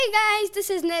Hi guys, this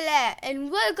is Nilay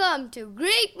and welcome to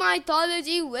Greek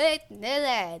Mythology with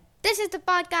Nilay. This is the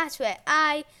podcast where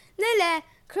I, Nilay,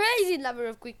 crazy lover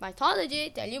of Greek mythology,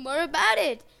 tell you more about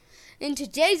it. In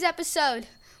today's episode,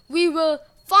 we will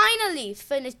finally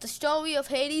finish the story of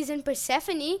Hades and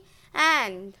Persephone,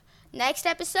 and next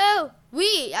episode,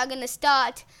 we are going to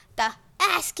start the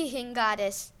ass-kicking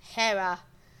goddess Hera.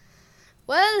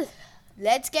 Well,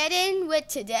 let's get in with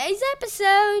today's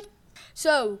episode.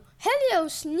 So,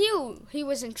 Helios knew he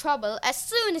was in trouble as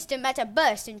soon as Demeter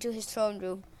burst into his throne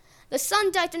room. The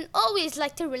Sun Titan always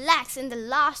liked to relax in the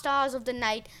last hours of the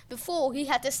night before he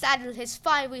had to saddle his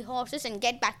fiery horses and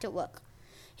get back to work.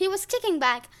 He was kicking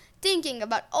back, thinking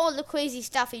about all the crazy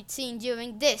stuff he'd seen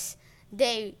during this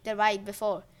day the ride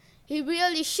before. He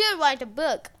really should write a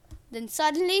book. Then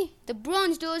suddenly, the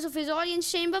bronze doors of his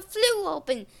audience chamber flew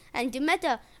open, and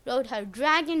Demeter rode her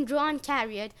dragon-drawn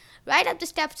chariot right up the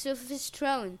steps of his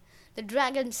throne. The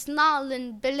dragons snarled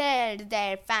and blared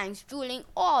their fangs, drooling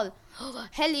all over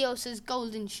Helios's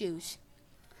golden shoes.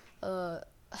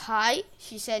 Hi,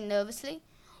 she said nervously.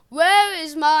 Where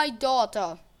is my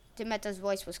daughter? Demeter's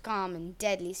voice was calm and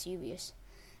deadly serious.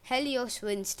 Helios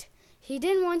winced. He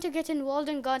didn't want to get involved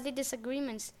in godly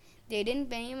disagreements. They didn't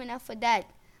pay him enough for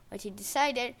that. But he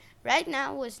decided right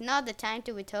now was not the time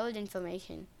to withhold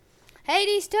information.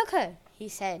 Hades took her, he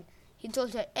said. He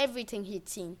told her everything he'd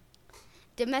seen.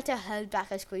 Demeter held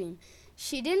back a scream.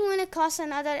 She didn't want to cause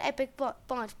another epic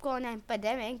popcorn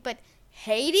epidemic, but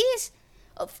Hades?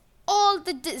 Of all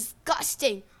the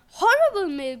disgusting, horrible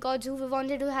male gods who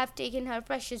wanted to have taken her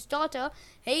precious daughter,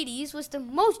 Hades was the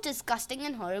most disgusting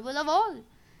and horrible of all.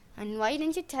 And why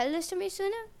didn't you tell this to me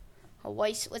sooner? Her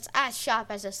voice was as sharp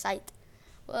as her sight.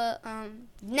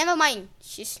 Never mind,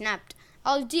 she snapped.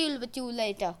 I'll deal with you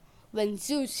later. When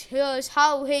Zeus hears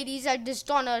how Hades had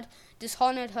dishonored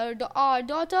our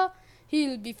daughter,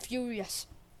 he'll be furious.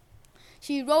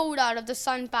 She rode out of the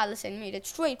Sun Palace and made it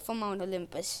straight for Mount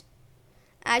Olympus.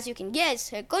 As you can guess,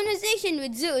 her conversation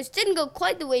with Zeus didn't go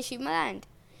quite the way she planned.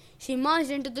 She marched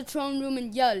into the throne room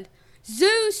and yelled,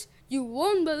 Zeus, you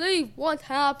won't believe what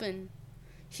happened.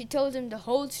 She told him the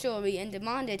whole story and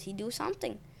demanded he do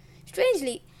something.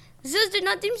 Strangely, Zeus did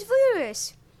not seem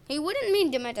furious. He wouldn't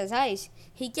meet Demeter's eyes.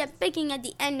 He kept picking at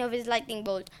the end of his lightning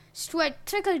bolt. Sweat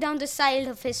trickled down the side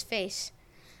of his face.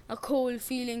 A cold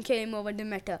feeling came over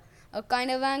Demeter, a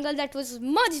kind of anger that was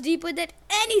much deeper than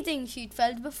anything she'd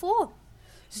felt before.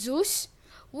 Zeus,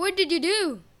 what did you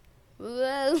do?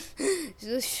 Well,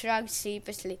 Zeus shrugged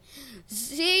sheepishly.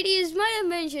 Hades might have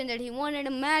mentioned that he wanted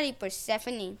to marry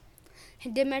Persephone.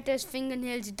 Demeter's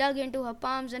fingernails dug into her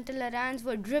palms until her hands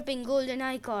were dripping golden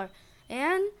ichor.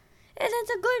 And it's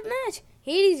a good match.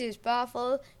 Hades is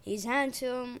powerful, he's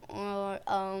handsome,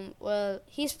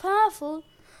 he's powerful.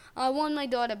 I want my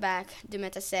daughter back,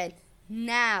 Demeter said.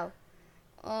 Now.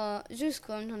 Zeus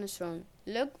climbed on his throne.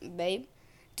 Look, babe.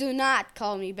 Do not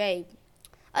call me babe.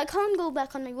 I can't go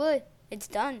back on my word. It's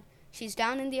done. She's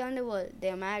down in the underworld.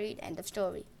 They're married. End of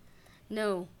story.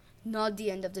 No, not the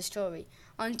end of the story.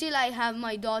 Until I have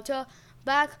my daughter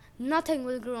back, nothing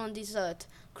will grow on this earth.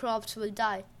 Crops will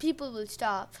die. People will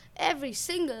starve. Every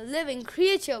single living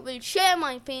creature will share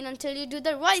my pain until you do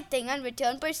the right thing and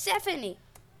return Persephone.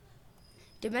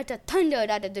 Demeter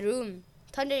thundered out of the room.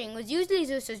 Thundering was usually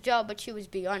Zeus's job, but she was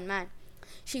beyond man.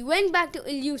 She went back to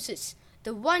Eleusis,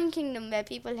 the one kingdom where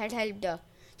people had helped her.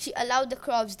 She allowed the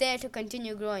crops there to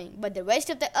continue growing, but the rest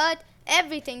of the earth,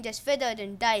 everything just withered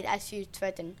and died as she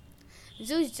threatened.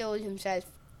 Zeus told himself,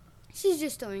 she's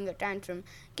just throwing a tantrum.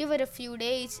 Give her a few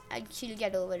days and she'll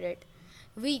get over it.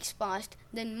 Weeks passed,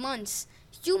 then months.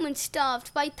 Humans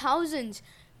starved by thousands.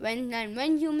 When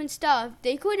humans starved,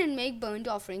 they couldn't make burnt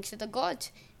offerings to the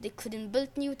gods. They couldn't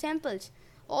build new temples.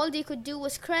 All they could do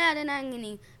was cry out in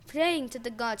agony, praying to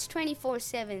the gods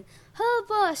 24/7.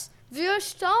 Help us! We're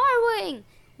starving!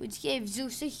 Which gave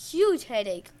Zeus a huge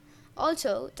headache.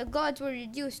 Also, the gods were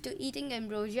reduced to eating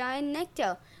ambrosia and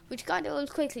nectar, which got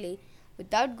old quickly.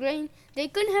 Without grain, they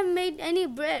couldn't have made any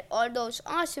bread or those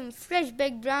awesome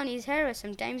fresh-baked brownies Hera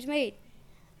sometimes made.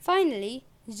 Finally,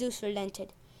 Zeus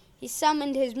relented. He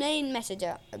summoned his main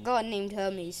messenger, a god named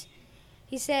Hermes.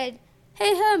 He said,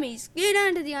 Hey Hermes, go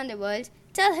down to the underworld.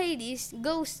 Tell Hades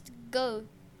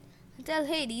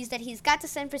that he's got to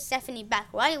send Persephone back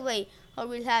right away, or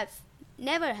we'll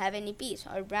never have any peace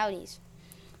or brownies.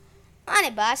 On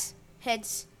it, boss.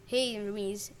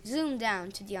 Hermes zoomed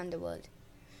down to the underworld.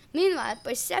 Meanwhile,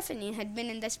 Persephone had been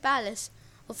in this palace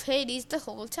of Hades the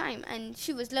whole time, and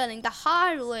she was learning the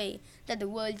hard way that the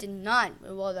world did not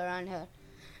revolve around her.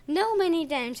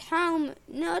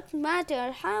 Not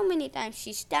matter how many times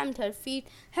she stamped her feet,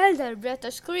 held her breath,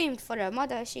 or screamed for her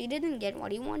mother, she didn't get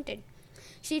what he wanted.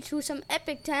 She threw some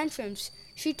epic tantrums.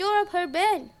 She tore up her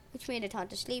bed, which made it hard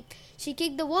to sleep. She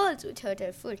kicked the walls, which hurt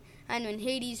her foot. And when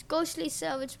Hades' ghostly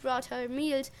servants brought her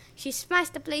meals, she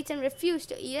smashed the plates and refused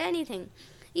to eat anything,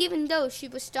 even though she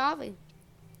was starving.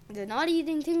 The not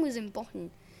eating thing was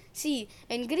important. See,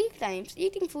 in Greek times,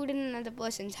 eating food in another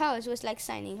person's house was like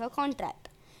signing a contract.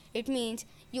 It means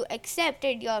you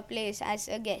accepted your place as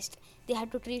a guest. They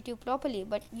had to treat you properly,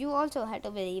 but you also had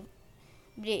to It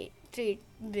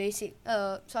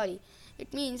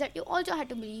means that you also had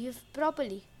to behave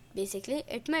properly. Basically,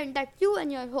 it meant that you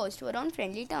and your host were on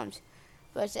friendly terms.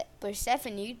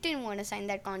 Persephone didn't want to sign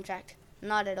that contract.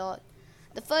 Not at all.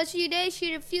 The first few days,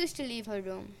 she refused to leave her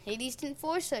room. Hades didn't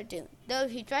force her to, though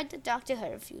he tried to talk to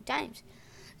her a few times.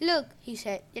 Look, he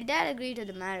said, your dad agreed to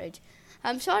the marriage.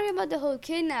 I'm sorry about the whole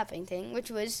kidnapping thing, which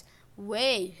was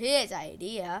way his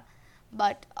idea.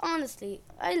 But honestly,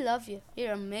 I love you.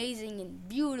 You're amazing and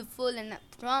beautiful, and I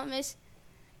promise.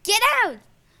 Get out!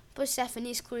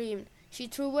 Persephone screamed. She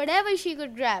threw whatever she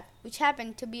could grab, which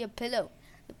happened to be a pillow.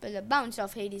 The pillow bounced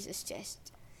off Hades'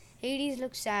 chest. Hades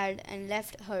looked sad and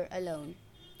left her alone.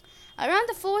 Around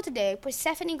the fourth day,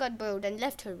 Persephone got bored and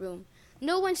left her room.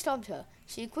 No one stopped her.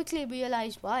 She quickly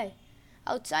realized why.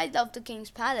 Outside of the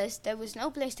king's palace, there was no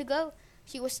place to go.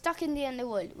 She was stuck in the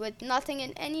underworld, with nothing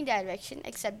in any direction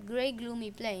except grey,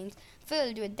 gloomy plains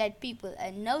filled with dead people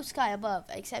and no sky above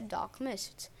except dark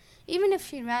mists. Even if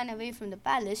she ran away from the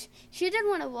palace, she didn't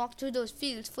want to walk through those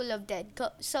fields full of dead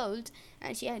souls,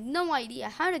 and she had no idea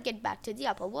how to get back to the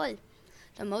upper world.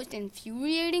 The most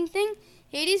infuriating thing,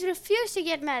 Hades refused to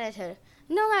get mad at her.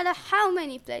 No matter how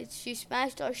many plates she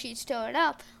smashed or she stirred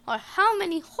up, or how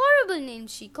many horrible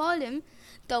names she called him,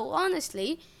 though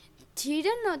honestly, she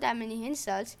didn't know that many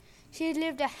insults. She had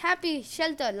lived a happy,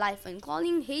 sheltered life, and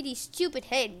calling Hades stupid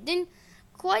head didn't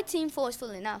quite seem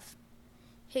forceful enough.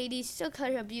 Hades took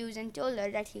her abuse and told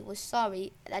her that he was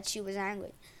sorry that she was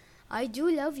angry. I do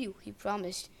love you, he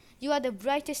promised. You are the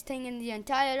brightest thing in the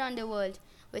entire underworld.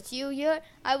 With you here,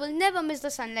 I will never miss the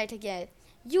sunlight again.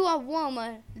 You are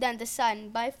warmer than the sun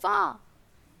by far.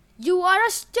 You are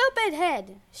a stupid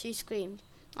head, she screamed.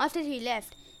 After he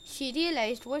left, she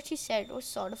realized what she said was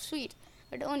sort of sweet,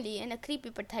 but only in a creepy,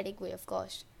 pathetic way, of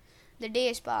course. The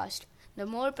days passed. The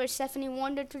more Persephone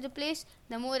wandered through the place,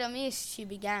 the more amazed she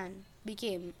became.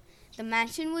 The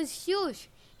mansion was huge.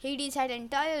 Hades had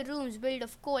entire rooms built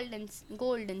of gold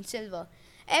and silver.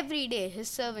 Every day his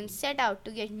servants set out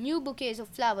to get new bouquets of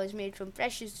flowers made from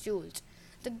precious jewels.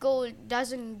 The gold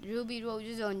dozen ruby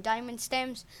roses on diamond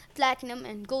stems, platinum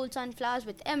and gold sunflowers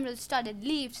with emerald-studded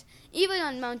leaves. Even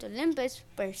on Mount Olympus,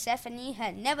 Persephone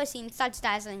had never seen such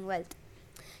dazzling wealth.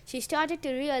 She started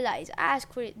to realize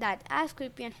that as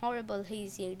creepy and horrible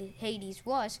Hades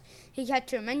was, he had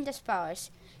tremendous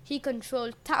powers. He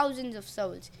controlled thousands of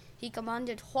souls. He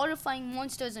commanded horrifying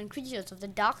monsters and creatures of the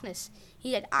darkness.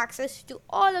 He had access to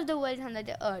all of the wealth under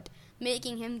the earth,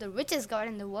 making him the richest god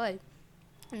in the world.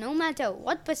 No matter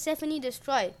what Persephone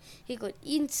destroyed, he could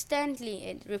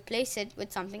instantly replace it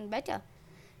with something better.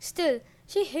 Still,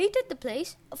 she hated the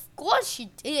place. Of course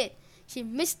she did. She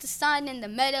missed the sun and the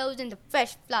meadows and the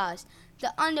fresh flowers.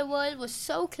 The underworld was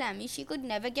so clammy she could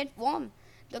never get warm.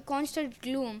 The constant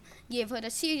gloom gave her a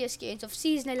serious case of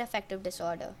seasonal affective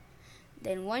disorder.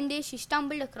 Then one day she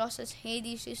stumbled across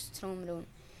Hades' throne room.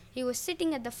 He was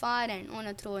sitting at the far end on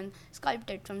a throne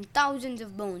sculpted from thousands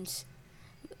of bones,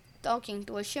 talking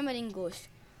to a shimmering ghost.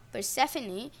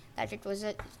 Persephone, that it was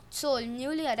a soul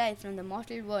newly arrived from the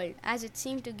mortal world, as it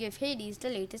seemed to give Hades the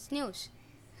latest news.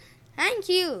 Thank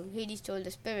you, Hades told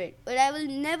the spirit, but I will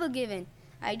never give in.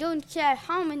 I don't care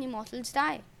how many mortals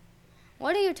die.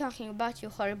 What are you talking about, you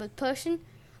horrible person?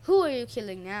 Who are you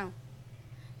killing now?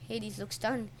 Hades looked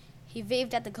stunned. He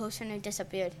waved at the ghost and it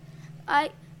disappeared. I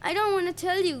don't want to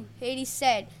tell you, Hades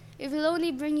said. It will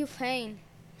only bring you pain.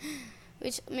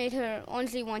 Which made her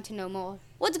honestly want to know more.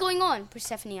 What's going on?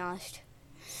 Persephone asked.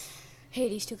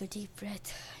 Hades took a deep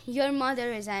breath. Your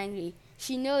mother is angry.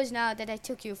 She knows now that I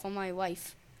took you for my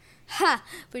wife. Ha!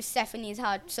 Persephone's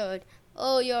heart soared.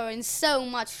 Oh, you're in so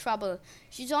much trouble.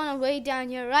 She's on her way down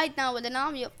here right now with an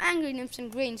army of angry nymphs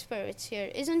and green spirits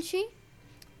here, isn't she?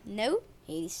 No,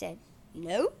 Hades said.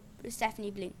 No?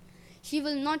 Persephone blinked. She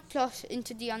will not cross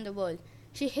into the underworld.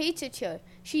 She hates it here.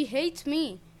 She hates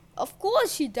me. Of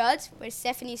course she does,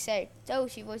 Persephone said, though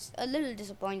she was a little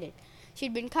disappointed.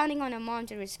 She'd been counting on her mom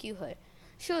to rescue her.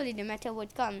 Surely Demeter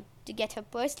would come to get her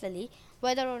personally,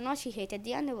 whether or not she hated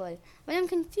the underworld. But I'm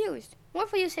confused.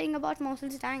 What were you saying about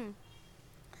mortals dying?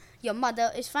 Your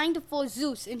mother is trying to force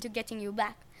Zeus into getting you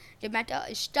back. Demeter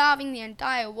is starving the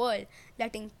entire world,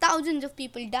 letting thousands of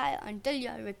people die until you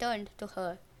are returned to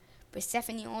her.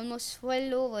 Persephone almost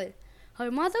fell over.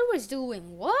 Her mother was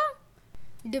doing what?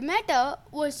 Demeter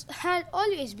had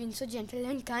always been so gentle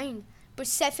and kind.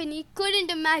 Persephone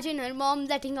couldn't imagine her mom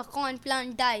letting a corn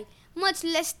plant die, much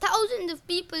less thousands of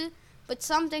people, but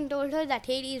something told her that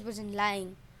Hades wasn't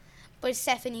lying.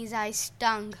 Persephone's eyes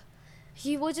stung.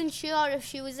 She wasn't sure if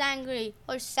she was angry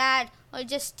or sad or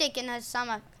just sick in her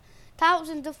stomach.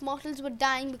 Thousands of mortals were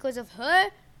dying because of her.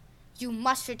 You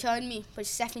must return me,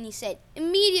 Persephone said,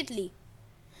 immediately.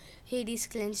 Hades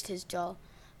clenched his jaw.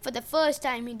 For the first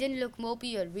time, he didn't look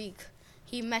mopey or weak.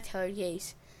 He met her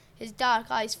gaze. His dark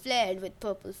eyes flared with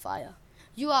purple fire.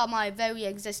 You are my very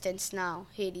existence now,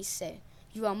 Hades said.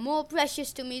 You are more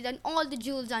precious to me than all the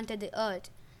jewels under the earth.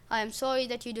 I am sorry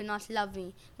that you do not love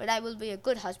me, but I will be a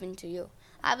good husband to you.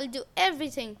 I will do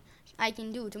everything I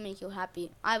can do to make you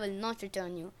happy. I will not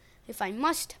return you. If I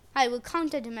must, I will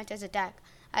counter Demeter's attack.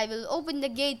 I will open the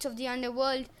gates of the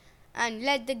underworld and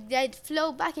let the dead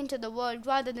flow back into the world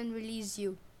rather than release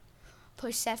you.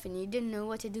 Persephone didn't know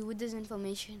what to do with this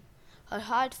information. Her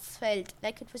heart felt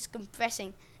like it was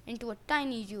compressing into a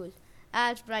tiny jewel,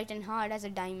 as bright and hard as a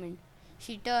diamond.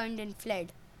 She turned and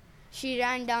fled. She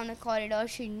ran down a corridor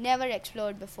she never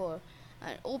explored before,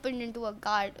 and opened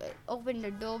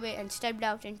a doorway and stepped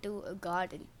out into a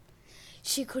garden.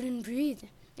 She couldn't breathe.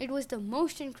 It was the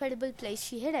most incredible place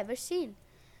she had ever seen.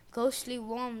 Ghostly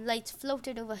warm lights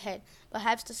floated overhead,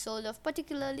 perhaps the soul of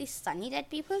particularly sunny dead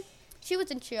people. She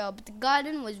wasn't sure, but the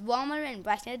garden was warmer and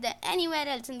brighter than anywhere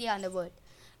else in the underworld.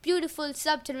 Beautiful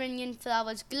subterranean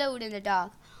flowers glowed in the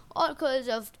dark. Orchards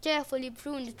of carefully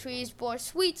pruned trees bore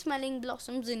sweet-smelling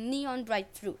blossoms and neon-bright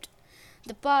fruit.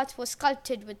 The path was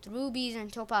sculpted with rubies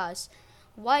and topaz.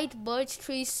 White birch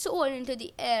trees soared into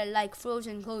the air like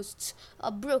frozen ghosts.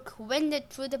 A brook wended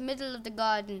through the middle of the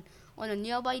garden. On a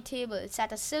nearby table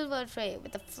sat a silver tray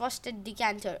with a frosted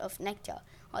decanter of nectar,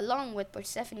 along with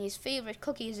Persephone's favorite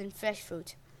cookies and fresh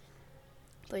fruit.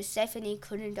 Persephone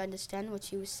couldn't understand what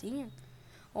she was seeing.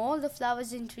 All the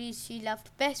flowers and trees she loved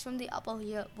best from the upper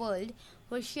world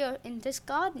were here in this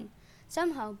garden,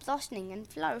 somehow blossoming and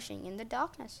flourishing in the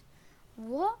darkness.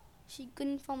 What? She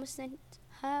couldn't form a sentence.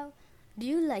 How? Do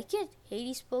you like it?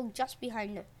 Hades spoke just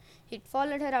behind her. He'd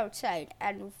followed her outside,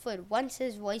 and for once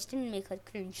his voice didn't make her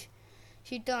cringe.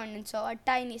 She turned and saw a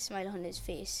tiny smile on his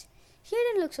face. He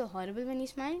didn't look so horrible when he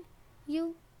smiled.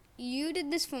 You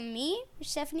did this for me?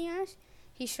 Persephone asked.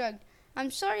 He shrugged.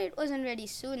 I'm sorry it wasn't ready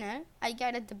sooner. I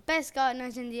gathered the best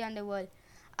gardeners in the underworld.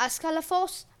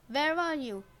 Ascalaphos, where are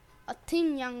you? A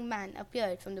thin young man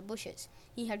appeared from the bushes.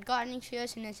 He had gardening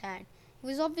shears in his hand. He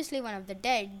was obviously one of the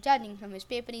dead, judging from his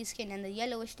papery skin and the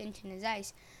yellowish tint in his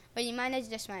eyes, but he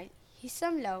managed a smile. He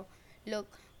somehow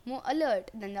looked more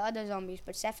alert than the other zombies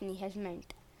Persephone had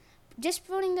met. Just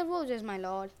pruning the roses, my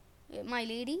lord. My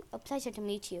lady, a pleasure to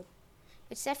meet you.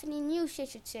 Persephone knew she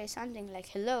should say something like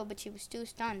hello, but she was too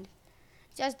stunned.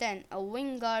 Just then, a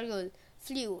winged gargoyle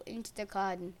flew into the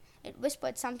garden. It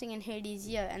whispered something in Hades'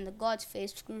 ear, and the god's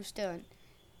face grew stern.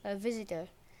 A visitor.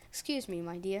 Excuse me,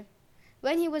 my dear.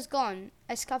 When he was gone,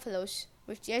 Ascalaphos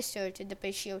gestured to the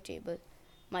patio table.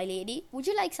 My lady, would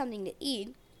you like something to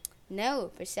eat?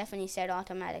 No, Persephone said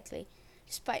automatically.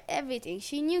 Despite everything,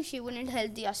 she knew she wouldn't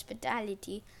help the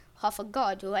hospitality of a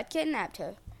god who had kidnapped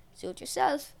her. Suit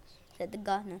yourself, said the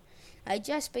gardener. I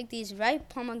just picked these ripe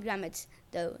pomegranates,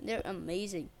 though. They're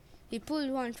amazing. He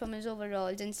pulled one from his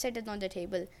overalls and set it on the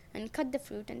table and cut the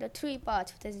fruit into 3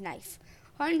 parts with his knife.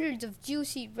 Hundreds of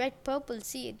juicy red-purple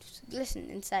seeds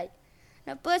glistened inside.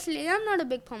 Now, personally, I'm not a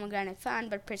big pomegranate fan,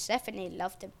 but Persephone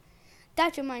loved them.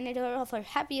 That reminded her of her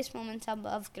happiest moments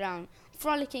above ground,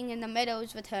 frolicking in the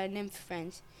meadows with her nymph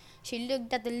friends. She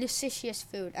looked at the luscious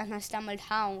food, and her stomach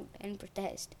howled in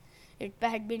protest. It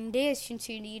had been days since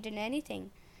she'd eaten anything.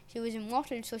 She was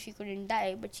immortal, so she couldn't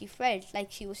die, but she felt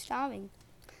like she was starving.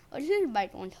 A little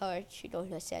bite won't hurt, she told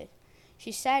herself.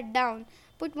 She sat down,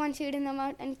 put one seed in her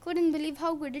mouth, and couldn't believe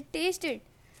how good it tasted.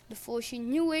 Before she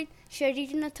knew it, she had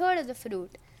eaten a third of the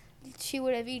fruit. She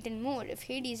would have eaten more if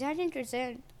Hades hadn't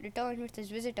returned with his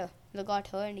visitor, the god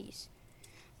Hermes.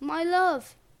 My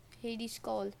love, Hades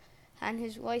called, and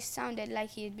his voice sounded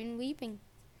like he had been weeping.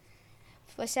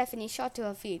 Persephone shot to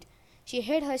her feet. She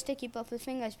hid her sticky purple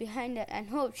fingers behind her and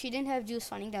hoped she didn't have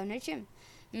juice running down her chin.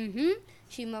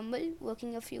 She mumbled,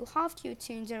 working a few half-cute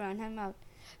chains around her mouth.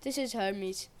 This is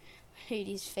Hermes.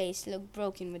 Hades' face looked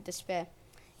broken with despair.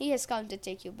 He has come to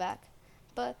take you back.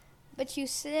 But you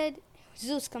said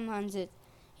Zeus commands it.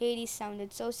 Hades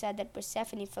sounded so sad that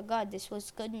Persephone forgot this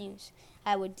was good news.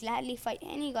 I would gladly fight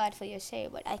any god for your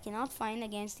sake, but I cannot fight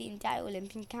against the entire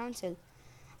Olympian Council.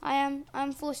 I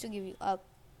am forced to give you up.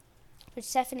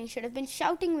 Persephone should have been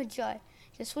shouting with joy.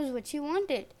 This was what she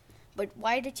wanted. But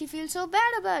why did she feel so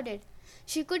bad about it?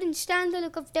 She couldn't stand the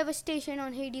look of devastation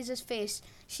on Hades' face.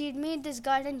 She had made this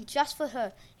garden just for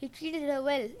her. He treated her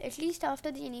well, at least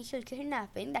after the initial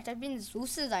kidnapping that had been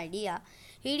Zeus's idea.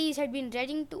 Hades had been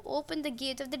ready to open the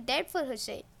gates of the dead for her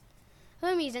sake.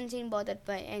 Hermes didn't seem bothered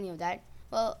by any of that.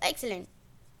 Well, excellent.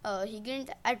 He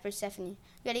grinned at Persephone.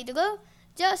 Ready to go?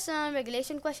 Just some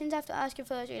regulation questions I have to ask you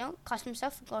first, custom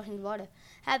stuff, crossing border.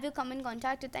 Have you come in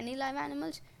contact with any live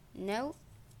animals? No.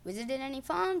 Visited any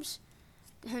farms?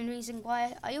 Hermes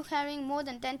inquired. Are you carrying more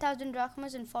than 10,000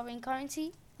 drachmas in foreign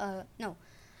currency? No.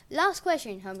 Last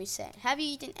question, Hermes said. Have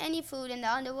you eaten any food in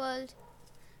the underworld?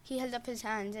 He held up his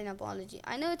hands in apology.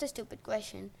 I know it's a stupid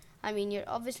question. I mean,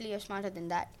 you're smarter than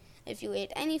that. If you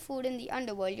ate any food in the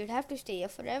underworld, you'd have to stay here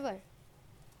forever.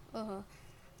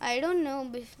 I don't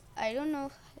know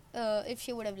if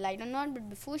she would have lied or not, but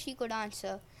before she could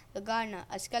answer, the gardener,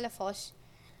 Ascalaphos,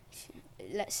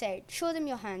 said, Show them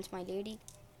your hands, my lady.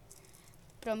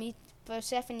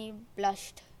 Persephone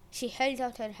blushed. She held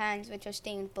out her hands, which were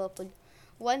stained purple.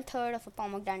 1/3 of a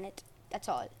pomegranate. That's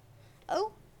all.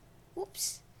 Oh,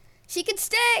 whoops. She could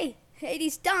stay!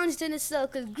 Hades danced in a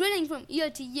circle, grinning from ear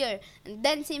to ear, and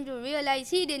then seemed to realize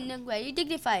he didn't look very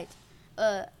dignified.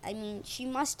 She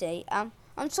must stay. I'm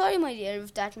sorry, my dear,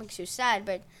 if that makes you sad,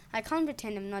 but I can't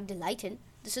pretend I'm not delighted.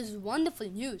 This is wonderful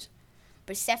news.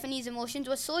 Persephone's emotions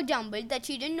were so jumbled that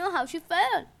she didn't know how she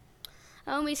felt.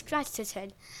 Hermes scratched his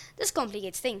head. This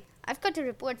complicates things. I've got to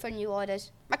report for new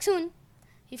orders. Back soon.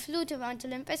 He flew to Mount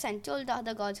Olympus and told the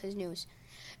other gods his news.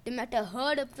 Demeter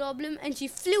heard a problem and she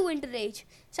flew into rage.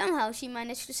 Somehow she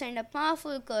managed to send a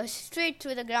powerful curse straight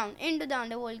through the ground into the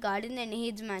underworld garden in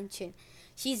Hades' mansion.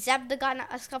 She zapped the gardener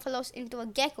Ascalaphos into a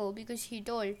gecko because she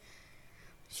told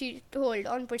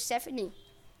on Persephone.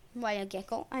 Why a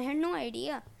gecko? I had no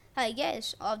idea. I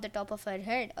guess, off the top of her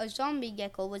head, a zombie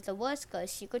gecko was the worst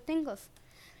curse she could think of.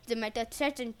 Demeter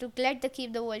threatened to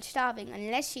keep the world starving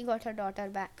unless she got her daughter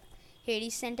back.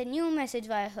 Hades sent a new message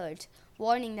via herds,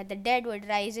 warning that the dead would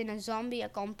rise in a zombie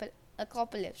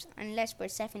apocalypse unless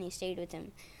Persephone stayed with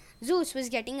him. Zeus was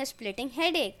getting a splitting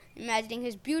headache, imagining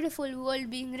his beautiful world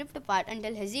being ripped apart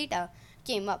until Hesita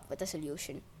came up with a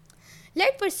solution.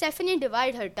 Let Persephone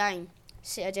divide her time,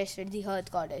 suggested the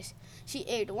earth goddess. She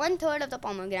ate 1/3 of the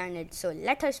pomegranate, so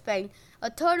let her spend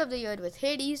 1/3 of the year with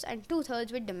Hades and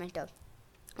 2/3 with Demeter.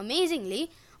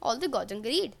 Amazingly, all the gods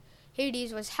agreed.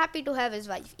 Hades was happy to have his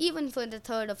wife, even for the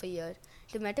third of a year.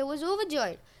 Demeter was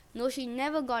overjoyed, though she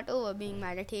never got over being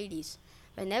mad at Hades.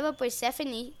 Whenever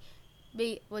Persephone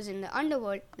was in the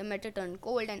underworld, Demeter turned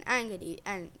cold and angry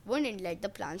and wouldn't let the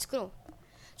plants grow.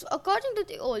 So according to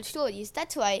the old stories,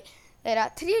 that's why there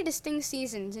are 3 distinct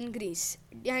seasons in Greece,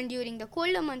 and during the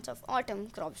colder months of autumn,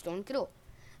 crops don't grow.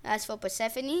 As for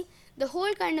Persephone, the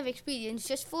whole kind of experience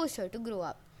just forced her to grow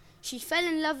up. She fell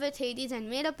in love with Hades and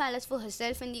made a palace for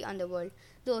herself in the underworld,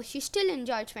 though she still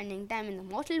enjoyed spending time in the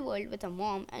mortal world with her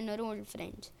mom and her old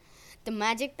friends. The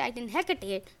magic titan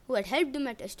Hecate, who had helped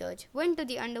Demeter search, went to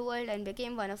the underworld and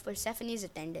became one of Persephone's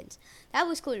attendants. That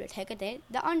was cool with Hecate.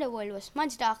 The underworld was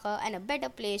much darker and a better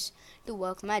place to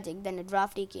work magic than a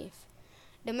drafty cave.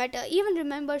 Demeter even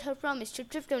remembered her promise to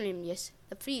Triptolemus,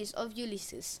 the priest of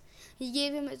Ulysses. He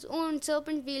gave him his own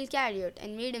serpent-wheeled chariot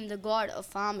and made him the god of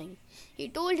farming. He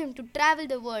told him to travel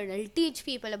the world and teach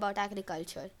people about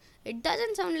agriculture. It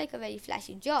doesn't sound like a very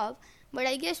flashy job, but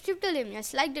I guess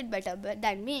Triptolemus liked it better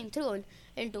than being thrown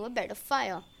into a bed of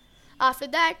fire. After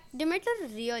that, Demeter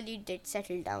really did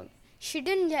settle down. She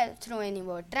didn't throw any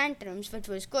more tantrums, which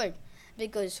was good,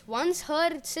 because once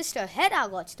her sister Hera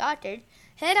got started,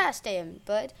 Hera's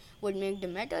temper would make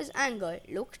Demeter's anger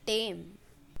look tame.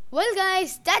 Well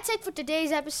guys, that's it for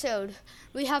today's episode.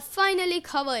 We have finally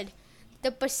covered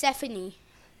the Persephone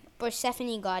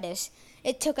goddess.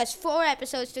 It took us 4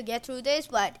 episodes to get through this,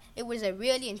 but it was a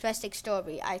really interesting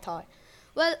story, I thought.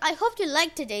 Well, I hope you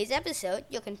liked today's episode.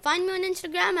 You can find me on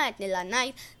Instagram at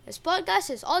Nilay. This podcast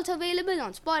is also available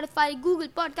on Spotify, Google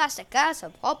Podcast, Acast,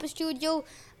 Hopper Studio,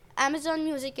 Amazon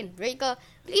Music, and Breaker.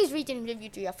 Please rate and review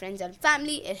to your friends and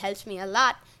family. It helps me a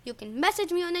lot. You can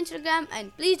message me on Instagram,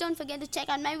 and please don't forget to check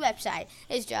out my website.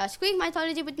 It's just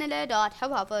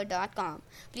greekmythologywithnilay.hubhopper.com.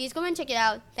 Please go and check it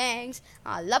out. Thanks.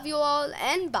 I love you all,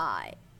 and bye.